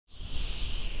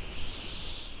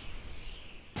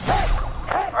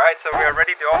so we are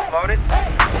ready to offload it.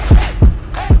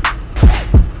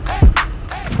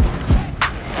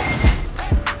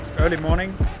 It's early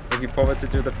morning. Looking forward to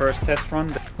do the first test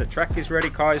run. The track is ready,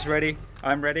 car is ready,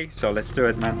 I'm ready, so let's do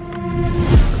it, man.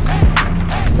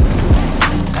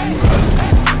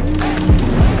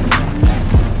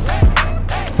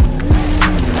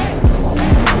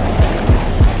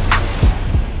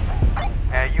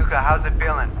 Jukka, how's it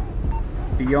feeling?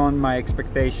 Beyond my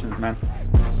expectations, man.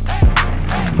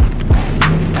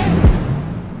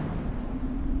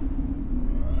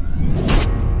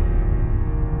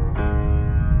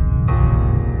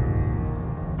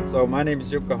 So my name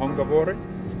is Jukka Honkavuori,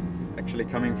 actually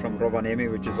coming from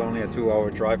Rovaniemi, which is only a 2-hour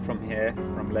drive from here,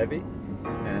 from Levi.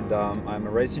 And I'm a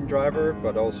racing driver,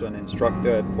 but also an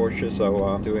instructor at Porsche, so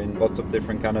I'm doing lots of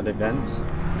different kind of events.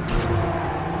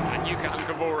 And Jukka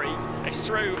Honkavuori is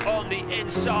through on the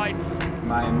inside.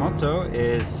 My motto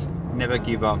is never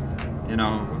give up, you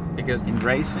know, because in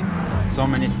racing, so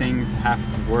many things have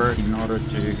to work in order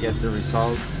to get the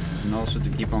result and also to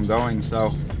keep on going.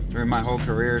 So during my whole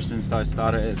career, since I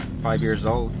started at 5 years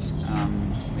old,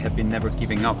 we have been never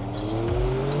giving up.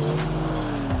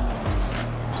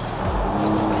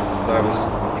 So I was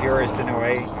a purist in a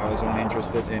way. I was only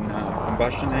interested in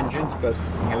combustion engines, but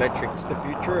electric is the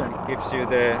future and it gives you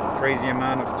the crazy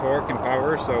amount of torque and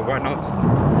power, so why not?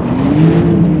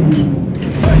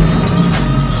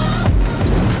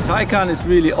 Taycan is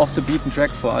really off the beaten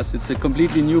track for us. It's a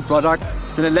completely new product.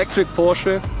 It's an electric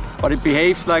Porsche, but it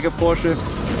behaves like a Porsche.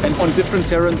 And on different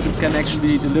terrains it can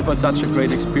actually deliver such a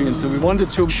great experience. So we wanted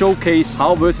to showcase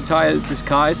how versatile this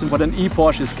car is and what an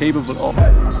e-Porsche is capable of.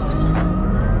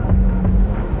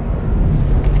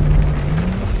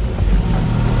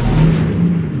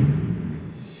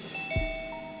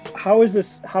 How is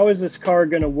this car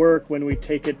going to work when we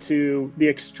take it to the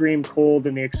extreme cold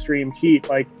and the extreme heat?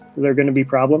 Like, are there going to be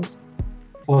problems?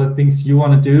 For the things you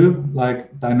want to do,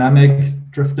 like dynamic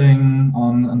drifting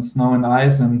on snow and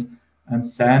ice and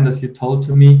sand, as you told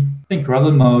to me, I think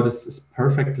gravel mode is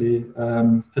perfectly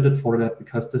fitted for that,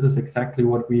 because this is exactly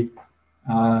what we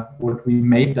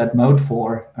made that mode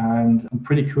for. And I'm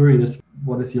pretty curious,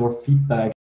 what is your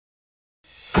feedback?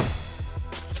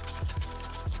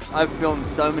 I've filmed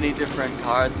so many different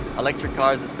cars, electric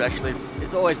cars especially.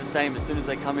 It's always the same. As soon as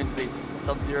they come into these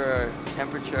sub-zero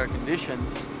temperature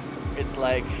conditions, it's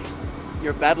like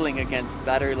you're battling against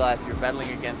battery life, you're battling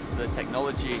against the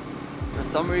technology. For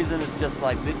some reason, it's just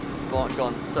like this has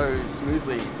gone so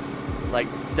smoothly. Like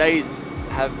days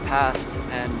have passed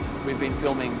and we've been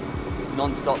filming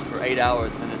non-stop for 8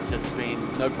 hours and it's just been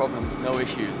no problems, no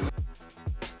issues.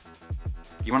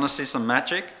 You want to see some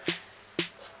magic?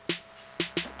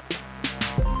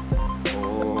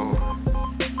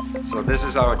 So this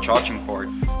is our charging port.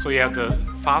 So yeah, the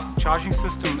fast charging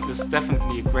system is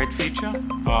definitely a great feature.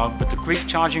 With the quick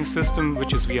charging system,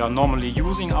 which is we are normally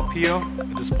using up here,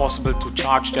 it is possible to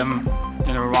charge them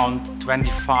in around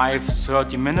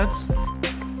 25-30 minutes.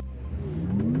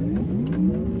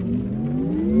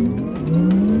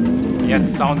 Yeah, the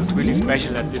sound is really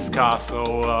special at this car,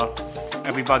 so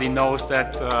everybody knows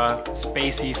that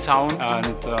spacey sound, and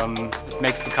it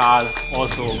makes the car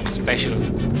also special.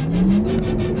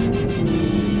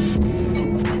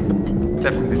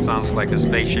 Definitely sounds like a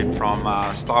spaceship from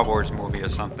a Star Wars movie or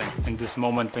something. In this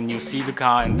moment, when you see the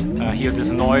car and hear this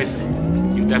noise,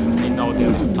 you definitely know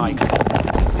there's a Taycan.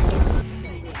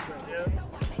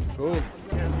 Cool.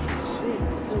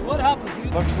 So what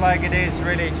happened? Looks like it is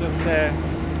really just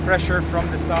pressure from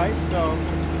the side, so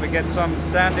we get some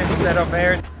sand instead of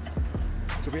air.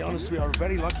 To be honest, we are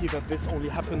very lucky that this only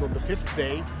happened on the 5th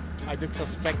day. I did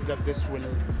suspect that this will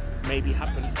maybe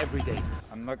happen every day.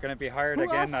 I'm not going to be hired Who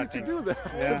again, asked you to do that?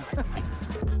 Yeah.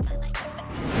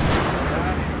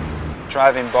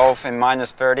 Driving both in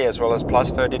 -30 as well as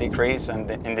 +30 degrees and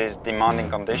in these demanding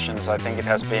conditions, I think it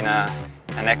has been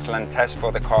an excellent test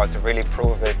for the car to really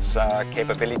prove its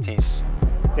capabilities.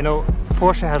 You know,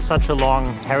 Porsche has such a long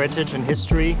heritage and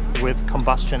history with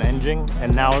combustion engine,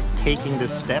 and now taking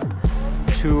this step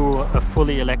to a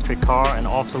fully electric car, and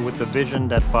also with the vision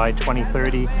that by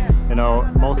 2030, you know,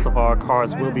 most of our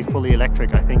cars will be fully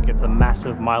electric. I think it's a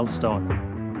massive milestone.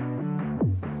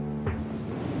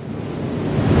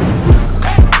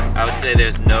 I would say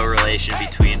there's no relation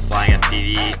between flying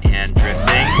FPV and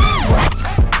drifting.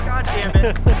 God damn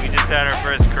it! We just had our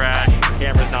first crash. The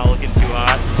camera's not looking too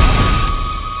hot.